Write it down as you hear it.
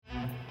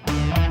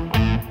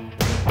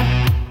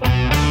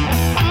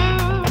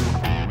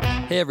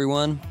Hey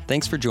everyone,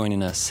 thanks for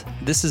joining us.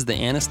 This is the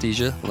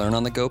Anesthesia Learn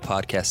on the Go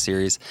podcast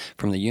series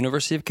from the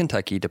University of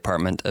Kentucky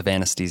Department of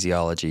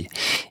Anesthesiology.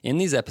 In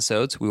these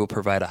episodes, we will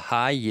provide a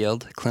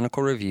high-yield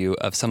clinical review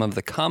of some of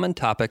the common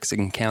topics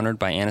encountered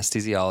by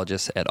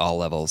anesthesiologists at all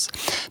levels.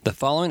 The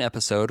following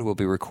episode will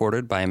be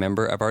recorded by a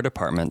member of our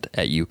department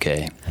at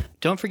UK.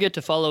 Don't forget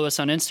to follow us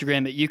on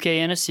Instagram at UK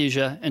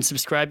Anesthesia and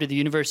subscribe to the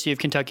University of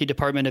Kentucky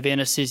Department of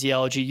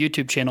Anesthesiology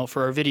YouTube channel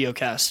for our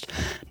videocast.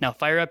 Now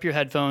fire up your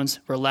headphones,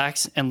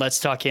 relax, and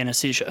let's talk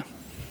anesthesia.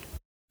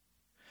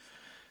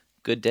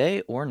 Good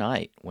day or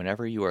night,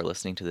 whenever you are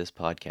listening to this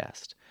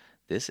podcast.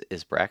 This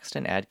is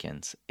Braxton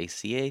Adkins, a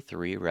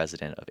CA3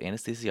 resident of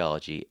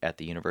anesthesiology at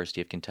the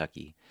University of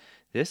Kentucky.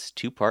 This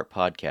two-part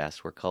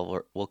podcast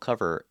will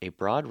cover a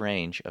broad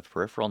range of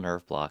peripheral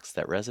nerve blocks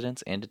that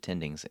residents and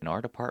attendings in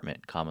our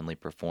department commonly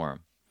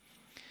perform.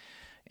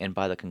 And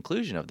by the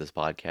conclusion of this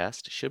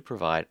podcast, should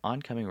provide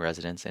oncoming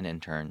residents and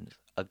interns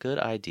a good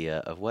idea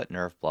of what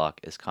nerve block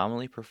is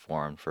commonly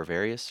performed for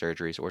various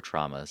surgeries or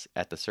traumas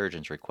at the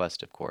surgeon's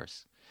request, of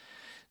course.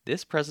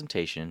 This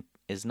presentation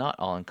is not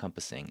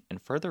all-encompassing,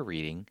 and further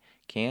reading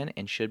can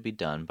and should be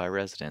done by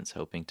residents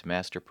hoping to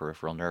master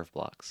peripheral nerve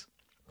blocks.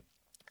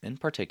 In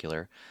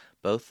particular,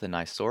 both the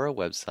NYSORA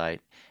website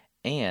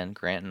and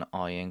Grant and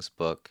Aoyang's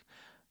book,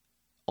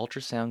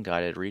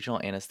 Ultrasound-Guided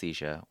Regional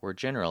Anesthesia, were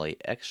generally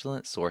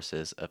excellent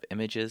sources of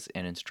images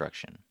and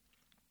instruction.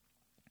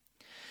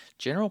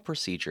 General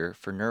procedure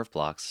for nerve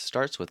blocks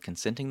starts with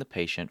consenting the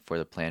patient for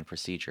the planned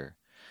procedure.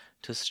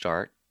 To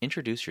start,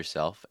 introduce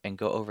yourself and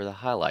go over the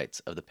highlights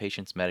of the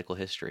patient's medical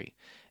history,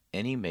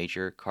 any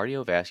major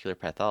cardiovascular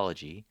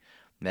pathology,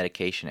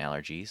 medication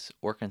allergies,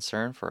 or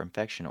concern for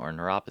infection or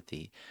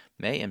neuropathy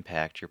may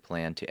impact your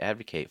plan to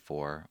advocate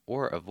for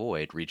or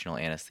avoid regional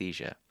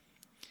anesthesia.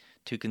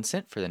 To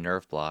consent for the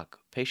nerve block,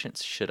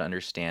 patients should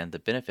understand the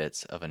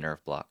benefits of a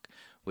nerve block,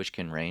 which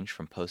can range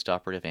from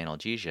postoperative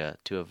analgesia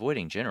to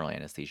avoiding general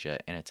anesthesia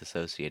and its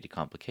associated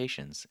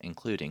complications,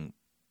 including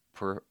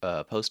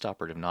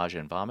postoperative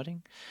nausea and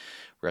vomiting,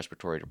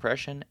 respiratory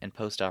depression, and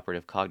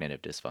postoperative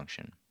cognitive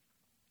dysfunction.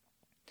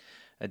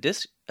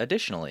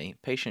 Additionally,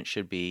 patients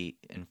should be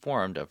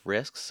informed of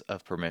risks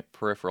of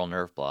peripheral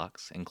nerve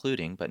blocks,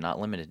 including but not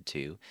limited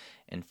to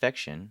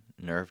infection,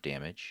 nerve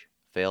damage,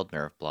 failed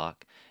nerve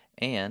block,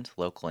 and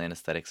local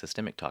anesthetic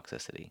systemic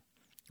toxicity,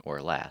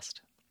 or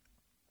LAST.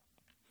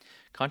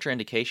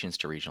 Contraindications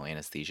to regional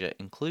anesthesia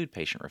include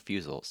patient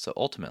refusal, so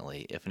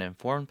ultimately, if an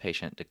informed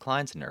patient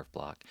declines a nerve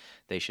block,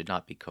 they should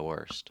not be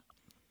coerced.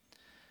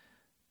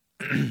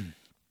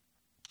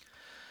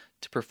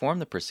 To perform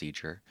the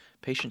procedure,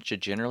 patients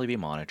should generally be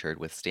monitored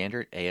with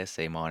standard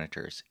ASA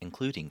monitors,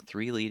 including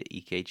 3-lead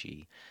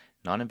EKG,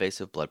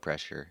 non-invasive blood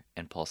pressure,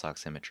 and pulse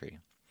oximetry.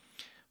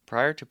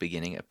 Prior to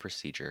beginning a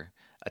procedure,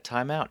 a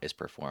timeout is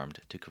performed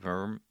to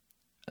confirm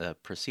the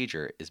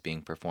procedure is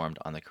being performed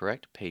on the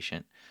correct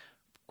patient,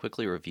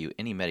 quickly review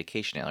any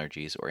medication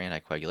allergies or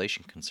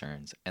anticoagulation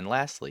concerns, and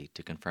lastly,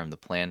 to confirm the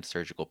planned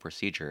surgical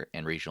procedure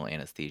and regional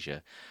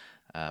anesthesia,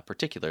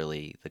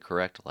 particularly the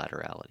correct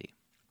laterality.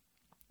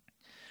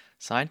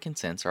 Signed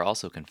consents are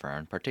also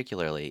confirmed,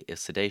 particularly if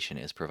sedation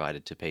is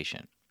provided to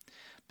patient.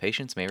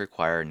 Patients may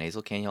require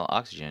nasal cannula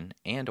oxygen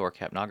and/or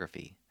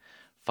capnography.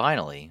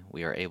 Finally,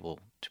 we are able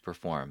to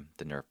perform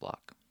the nerve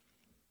block.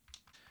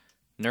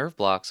 Nerve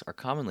blocks are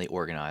commonly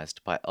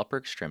organized by upper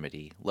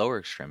extremity, lower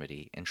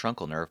extremity, and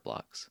truncal nerve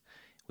blocks.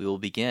 We will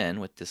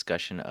begin with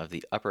discussion of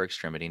the upper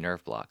extremity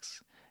nerve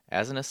blocks.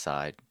 As an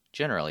aside,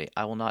 generally,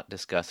 I will not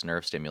discuss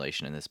nerve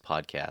stimulation in this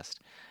podcast.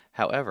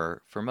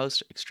 However, for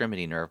most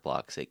extremity nerve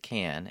blocks, it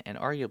can, and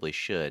arguably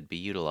should, be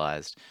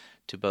utilized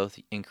to both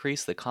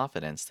increase the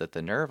confidence that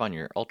the nerve on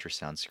your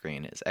ultrasound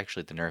screen is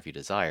actually the nerve you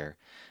desire,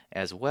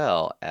 as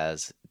well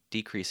as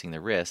decreasing the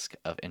risk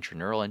of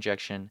intraneural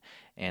injection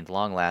and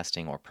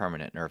long-lasting or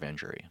permanent nerve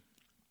injury.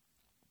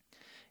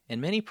 In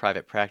many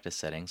private practice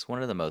settings,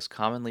 one of the most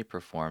commonly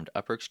performed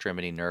upper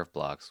extremity nerve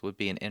blocks would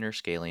be an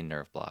interscalene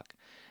nerve block.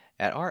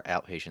 At our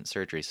outpatient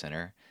surgery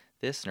center,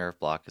 this nerve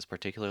block is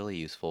particularly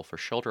useful for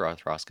shoulder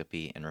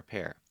arthroscopy and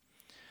repair.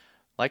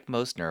 Like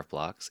most nerve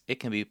blocks, it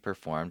can be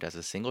performed as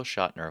a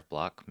single-shot nerve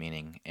block,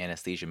 meaning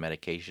anesthesia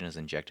medication is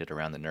injected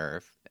around the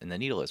nerve and the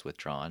needle is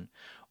withdrawn,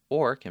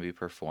 or can be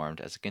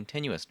performed as a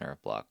continuous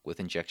nerve block with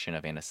injection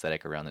of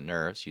anesthetic around the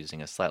nerves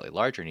using a slightly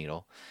larger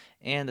needle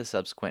and the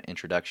subsequent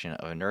introduction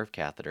of a nerve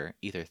catheter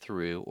either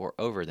through or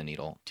over the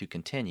needle to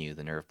continue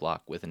the nerve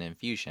block with an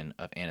infusion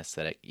of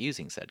anesthetic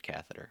using said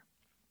catheter.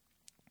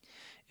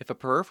 If a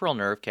peripheral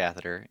nerve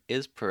catheter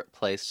is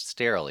placed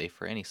sterilely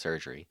for any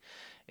surgery,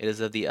 it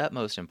is of the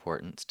utmost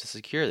importance to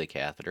secure the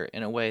catheter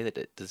in a way that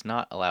it does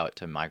not allow it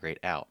to migrate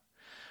out,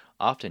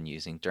 often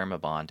using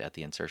Dermabond at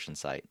the insertion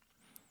site,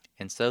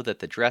 and so that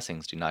the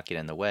dressings do not get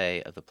in the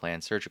way of the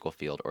planned surgical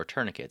field or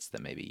tourniquets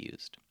that may be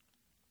used.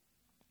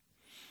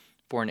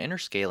 For an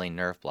interscalene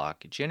nerve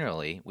block,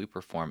 generally we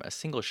perform a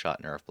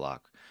single-shot nerve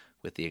block,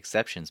 with the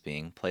exceptions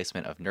being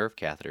placement of nerve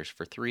catheters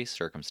for 3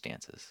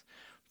 circumstances: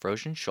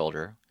 frozen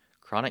shoulder,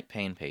 chronic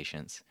pain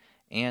patients,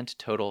 and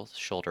total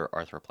shoulder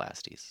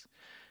arthroplasties.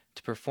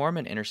 To perform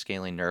an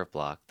interscalene nerve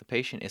block, the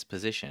patient is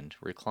positioned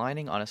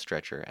reclining on a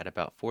stretcher at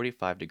about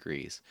 45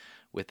 degrees,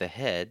 with the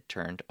head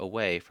turned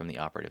away from the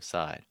operative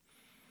side.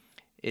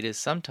 It is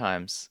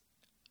sometimes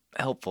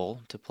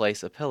helpful to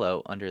place a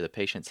pillow under the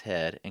patient's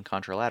head and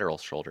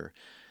contralateral shoulder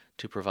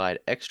to provide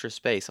extra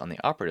space on the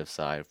operative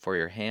side for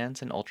your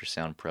hands and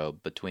ultrasound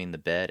probe between the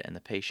bed and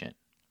the patient.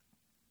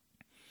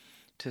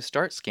 To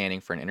start scanning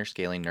for an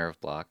interscalene nerve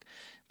block,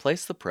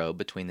 place the probe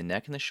between the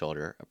neck and the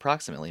shoulder,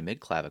 approximately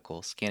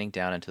mid-clavicle, scanning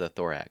down into the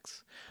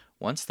thorax.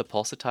 Once the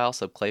pulsatile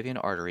subclavian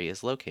artery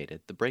is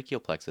located, the brachial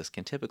plexus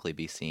can typically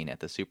be seen at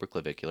the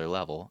supraclavicular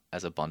level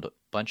as a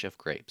bunch of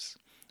grapes,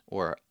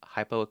 or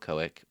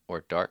hypoechoic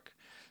or dark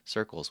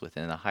circles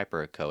within the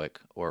hyperechoic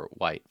or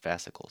white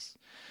fascicles.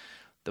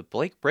 The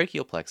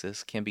brachial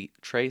plexus can be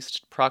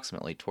traced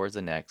proximately towards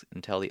the neck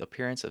until the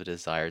appearance of a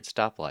desired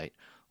stoplight,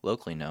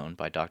 locally known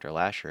by Dr.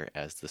 Lasher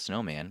as the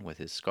snowman with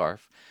his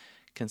scarf,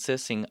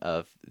 consisting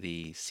of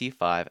the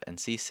C5 and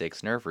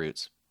C6 nerve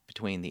roots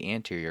between the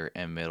anterior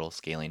and middle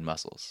scalene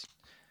muscles.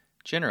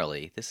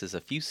 Generally, this is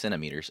a few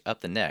centimeters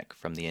up the neck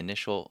from the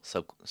initial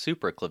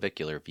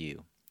supraclavicular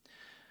view.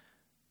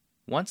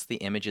 Once the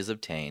image is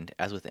obtained,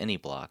 as with any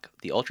block,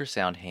 the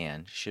ultrasound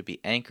hand should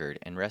be anchored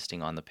and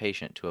resting on the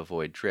patient to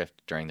avoid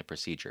drift during the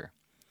procedure.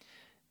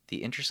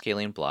 The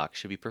interscalene block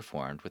should be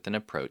performed with an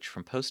approach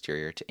from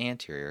posterior to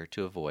anterior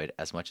to avoid,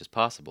 as much as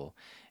possible,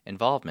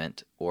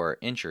 involvement or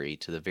injury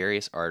to the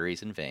various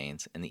arteries and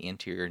veins in the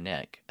anterior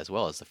neck, as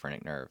well as the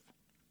phrenic nerve.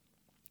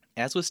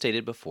 As was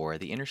stated before,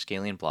 the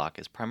interscalene block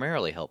is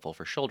primarily helpful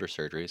for shoulder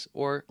surgeries,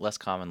 or less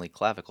commonly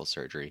clavicle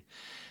surgery,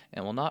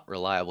 and will not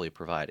reliably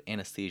provide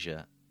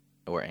anesthesia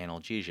or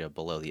analgesia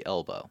below the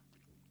elbow,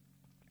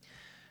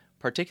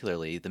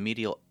 particularly the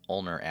medial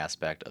ulnar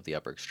aspect of the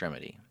upper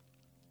extremity.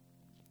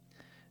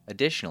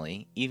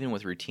 Additionally, even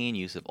with routine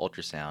use of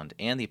ultrasound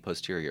and the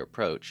posterior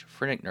approach,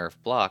 phrenic nerve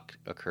block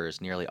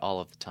occurs nearly all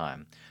of the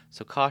time,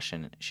 so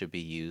caution should be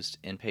used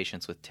in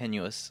patients with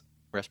tenuous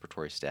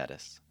respiratory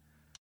status.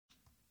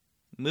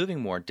 Moving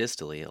more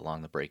distally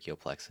along the brachial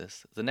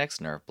plexus, the next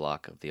nerve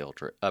block of the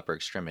upper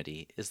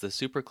extremity is the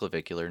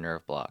supraclavicular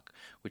nerve block,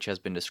 which has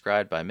been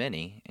described by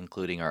many,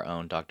 including our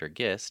own Dr.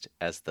 Gist,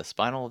 as the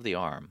spinal of the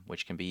arm,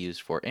 which can be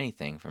used for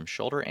anything from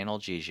shoulder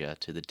analgesia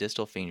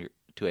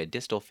to a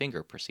distal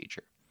finger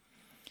procedure.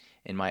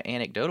 In my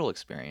anecdotal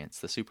experience,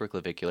 the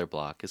supraclavicular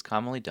block is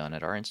commonly done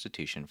at our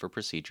institution for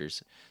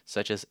procedures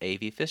such as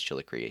AV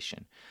fistula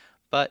creation,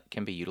 but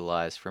can be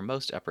utilized for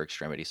most upper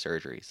extremity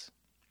surgeries.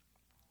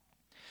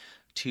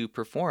 To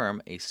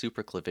perform a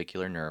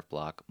supraclavicular nerve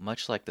block,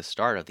 much like the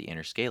start of the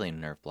interscalene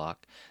nerve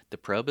block, the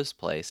probe is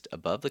placed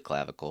above the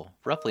clavicle,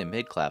 roughly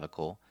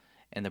mid-clavicle,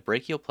 and the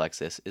brachial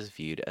plexus is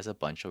viewed as a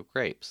bunch of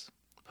grapes,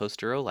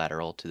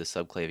 posterolateral to the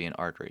subclavian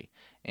artery,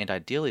 and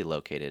ideally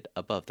located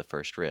above the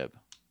first rib.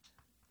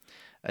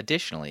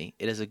 Additionally,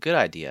 it is a good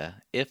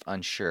idea, if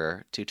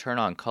unsure, to turn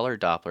on color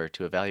Doppler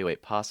to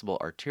evaluate possible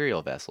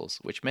arterial vessels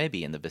which may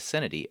be in the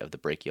vicinity of the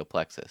brachial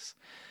plexus.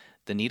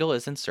 The needle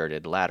is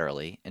inserted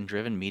laterally and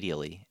driven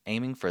medially,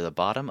 aiming for the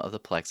bottom of the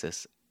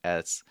plexus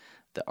as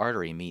the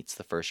artery meets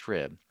the first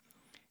rib.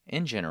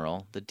 In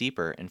general, the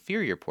deeper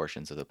inferior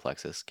portions of the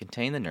plexus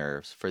contain the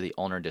nerves for the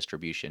ulnar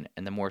distribution,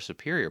 and the more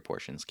superior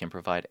portions can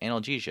provide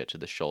analgesia to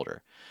the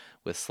shoulder,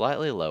 with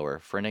slightly lower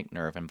phrenic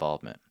nerve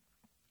involvement.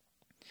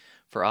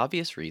 For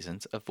obvious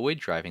reasons, avoid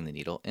driving the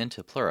needle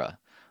into pleura,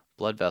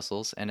 blood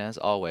vessels, and as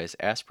always,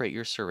 aspirate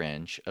your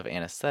syringe of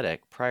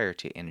anesthetic prior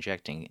to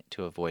injecting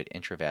to avoid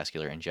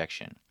intravascular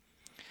injection.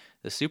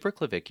 The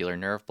supraclavicular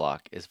nerve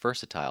block is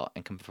versatile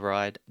and can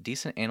provide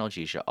decent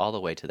analgesia all the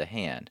way to the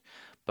hand,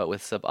 but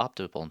with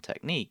suboptimal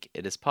technique,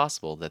 it is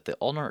possible that the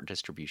ulnar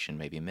distribution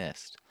may be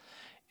missed.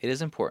 It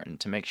is important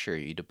to make sure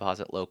you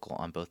deposit local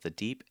on both the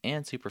deep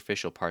and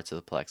superficial parts of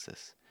the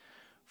plexus.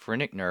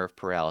 Phrenic nerve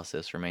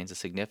paralysis remains a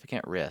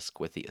significant risk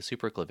with the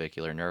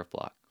supraclavicular nerve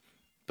block.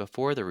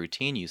 Before the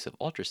routine use of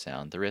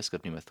ultrasound, the risk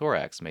of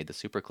pneumothorax made the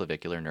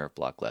supraclavicular nerve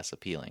block less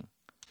appealing.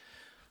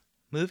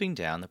 Moving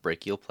down the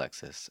brachial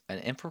plexus, an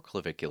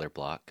infraclavicular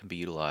block can be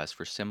utilized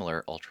for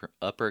similar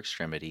upper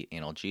extremity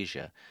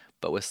analgesia,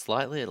 but with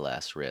slightly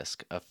less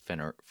risk of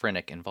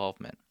phrenic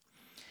involvement.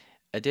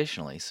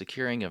 Additionally,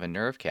 securing of a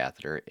nerve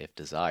catheter, if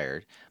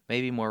desired, may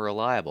be more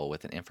reliable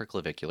with an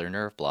infraclavicular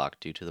nerve block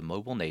due to the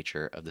mobile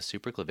nature of the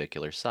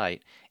supraclavicular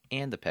site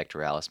and the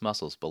pectoralis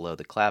muscles below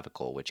the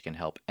clavicle, which can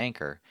help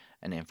anchor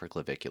an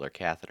infraclavicular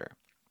catheter.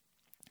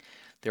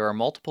 There are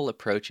multiple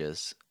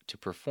approaches to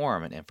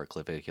perform an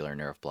infraclavicular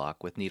nerve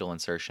block with needle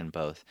insertion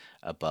both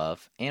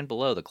above and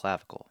below the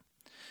clavicle.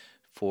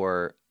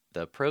 For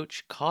the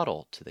approach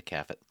caudal to the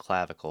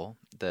clavicle,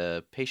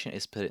 the patient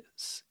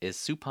is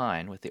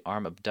supine with the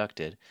arm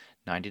abducted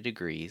 90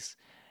 degrees.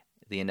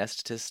 The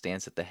anesthetist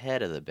stands at the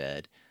head of the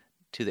bed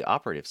to the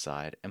operative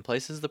side and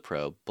places the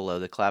probe below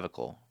the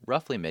clavicle,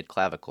 roughly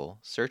mid-clavicle,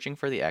 searching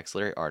for the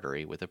axillary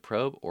artery with a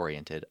probe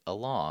oriented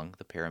along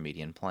the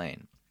paramedian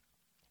plane.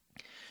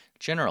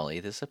 Generally,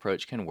 this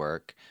approach can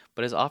work,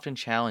 but is often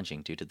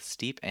challenging due to the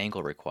steep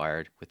angle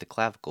required with the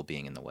clavicle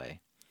being in the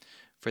way.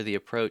 For the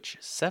approach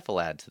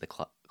cephalad to the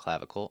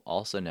clavicle,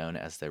 also known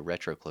as the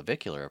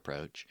retroclavicular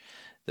approach,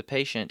 the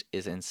patient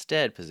is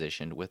instead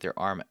positioned with their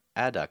arm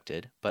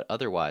adducted, but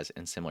otherwise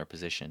in similar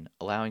position,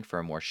 allowing for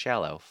a more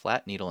shallow,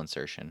 flat needle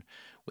insertion,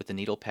 with the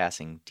needle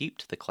passing deep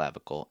to the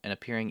clavicle and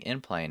appearing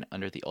in plane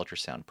under the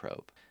ultrasound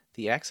probe.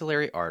 The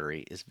axillary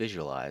artery is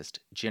visualized,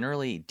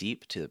 generally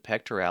deep to the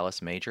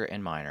pectoralis major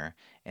and minor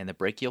and the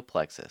brachial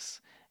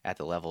plexus. At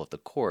the level of the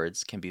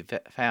cords can be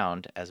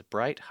found as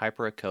bright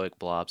hyperechoic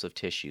blobs of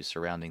tissue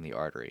surrounding the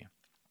artery.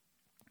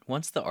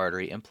 Once the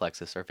artery and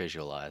plexus are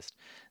visualized,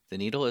 the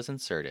needle is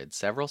inserted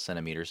several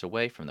centimeters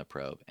away from the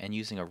probe and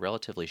using a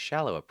relatively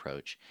shallow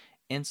approach,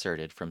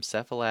 inserted from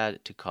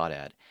cephalad to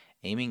caudad,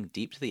 aiming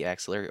deep to the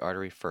axillary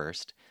artery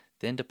first,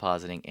 then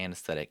depositing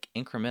anesthetic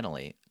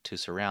incrementally to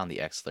surround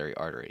the axillary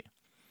artery.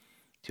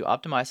 To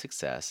optimize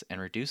success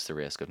and reduce the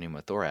risk of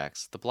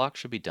pneumothorax, the block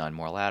should be done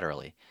more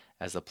laterally,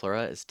 as the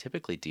pleura is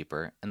typically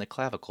deeper and the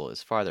clavicle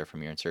is farther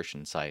from your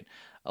insertion site,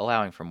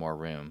 allowing for more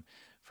room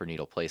for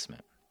needle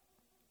placement.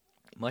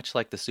 Much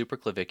like the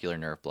supraclavicular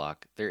nerve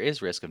block, there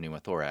is risk of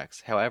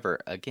pneumothorax.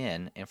 However,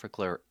 again,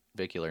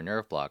 infraclavicular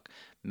nerve block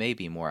may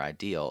be more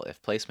ideal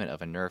if placement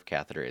of a nerve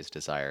catheter is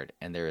desired,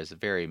 and there is a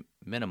very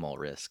minimal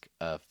risk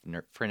of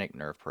phrenic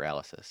nerve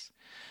paralysis.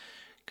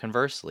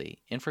 Conversely,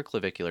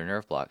 infraclavicular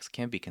nerve blocks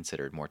can be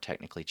considered more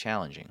technically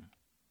challenging.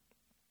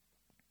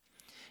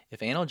 If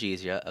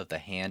analgesia of the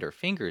hand or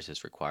fingers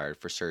is required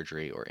for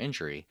surgery or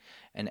injury,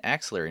 an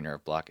axillary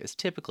nerve block is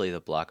typically the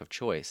block of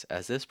choice,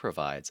 as this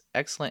provides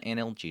excellent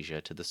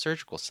analgesia to the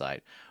surgical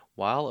site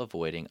while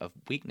avoiding a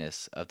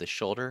weakness of the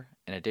shoulder.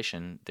 In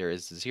addition, there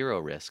is zero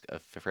risk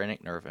of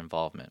phrenic nerve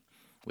involvement,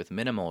 with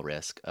minimal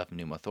risk of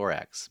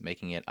pneumothorax,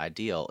 making it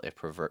ideal if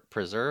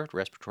preserved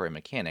respiratory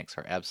mechanics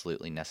are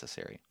absolutely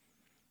necessary.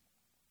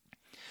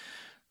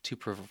 To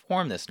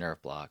perform this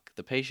nerve block,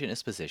 the patient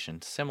is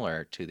positioned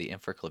similar to the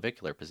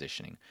infraclavicular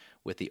positioning,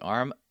 with the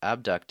arm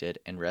abducted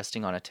and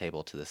resting on a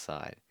table to the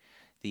side.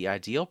 The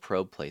ideal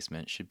probe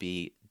placement should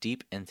be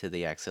deep into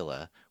the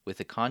axilla, with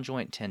the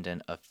conjoint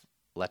tendon of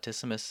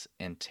latissimus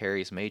and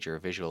teres major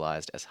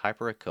visualized as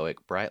hyperechoic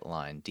bright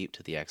line deep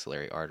to the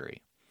axillary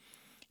artery.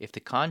 If the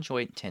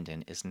conjoint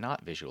tendon is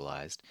not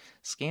visualized,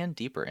 scan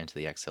deeper into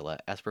the axilla,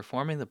 as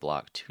performing the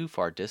block too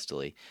far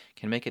distally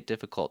can make it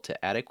difficult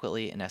to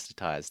adequately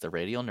anesthetize the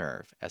radial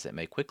nerve, as it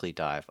may quickly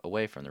dive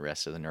away from the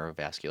rest of the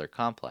neurovascular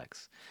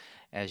complex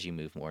as you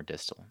move more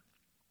distal.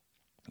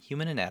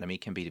 Human anatomy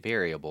can be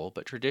variable,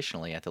 but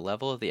traditionally at the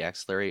level of the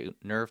axillary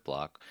nerve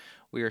block,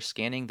 we are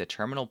scanning the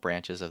terminal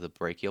branches of the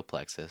brachial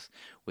plexus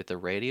with the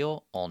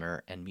radial,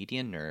 ulnar, and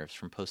median nerves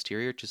from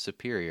posterior to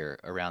superior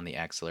around the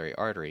axillary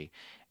artery,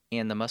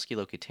 and the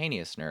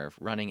musculocutaneous nerve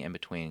running in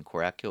between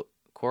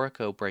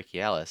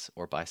coracobrachialis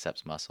or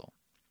biceps muscle.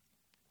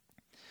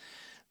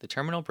 The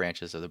terminal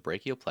branches of the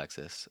brachial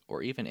plexus,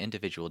 or even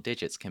individual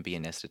digits, can be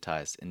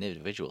anesthetized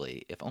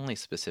individually if only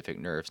specific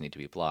nerves need to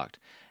be blocked.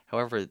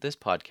 However, this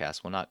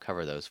podcast will not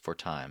cover those for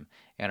time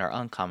and are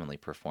uncommonly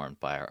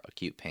performed by our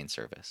acute pain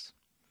service.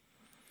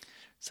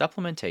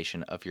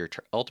 Supplementation of your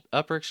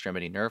upper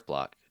extremity nerve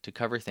block to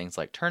cover things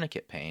like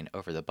tourniquet pain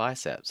over the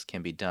biceps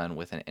can be done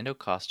with an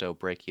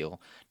endocostobrachial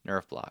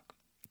nerve block.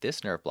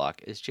 This nerve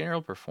block is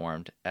generally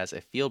performed as a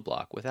field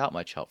block without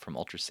much help from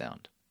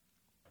ultrasound.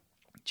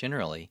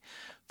 Generally,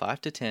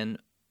 5 to 10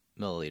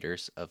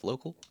 milliliters of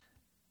local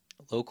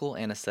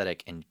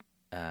anesthetic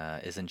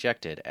is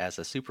injected as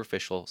a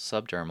superficial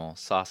subdermal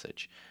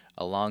sausage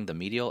along the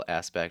medial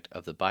aspect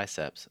of the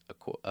biceps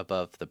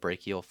above the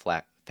brachial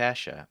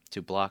fascia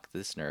to block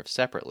this nerve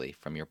separately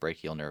from your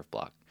brachial nerve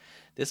block.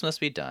 This must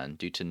be done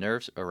due to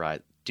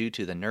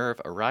the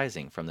nerve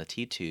arising from the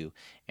T2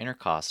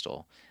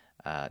 intercostal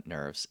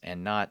nerves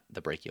and not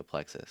the brachial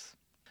plexus.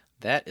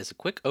 That is a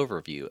quick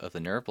overview of the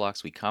nerve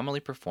blocks we commonly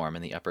perform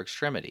in the upper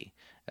extremity,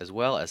 as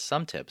well as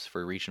some tips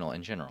for regional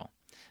in general.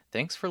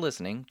 Thanks for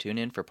listening. Tune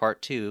in for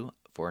part 2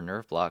 for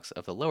nerve blocks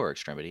of the lower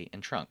extremity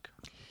and trunk.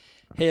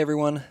 Hey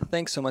everyone,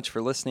 thanks so much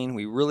for listening.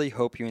 We really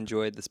hope you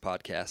enjoyed this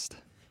podcast.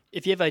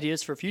 If you have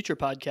ideas for future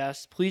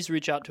podcasts, please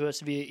reach out to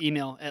us via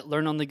email at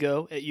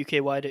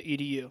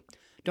learnonthego@uky.edu.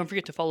 Don't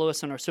forget to follow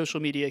us on our social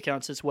media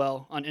accounts as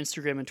well, on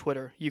Instagram and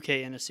Twitter,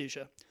 UK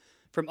Anesthesia.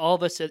 From all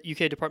of us at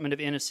UK Department of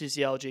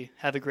Anesthesiology,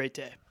 have a great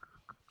day.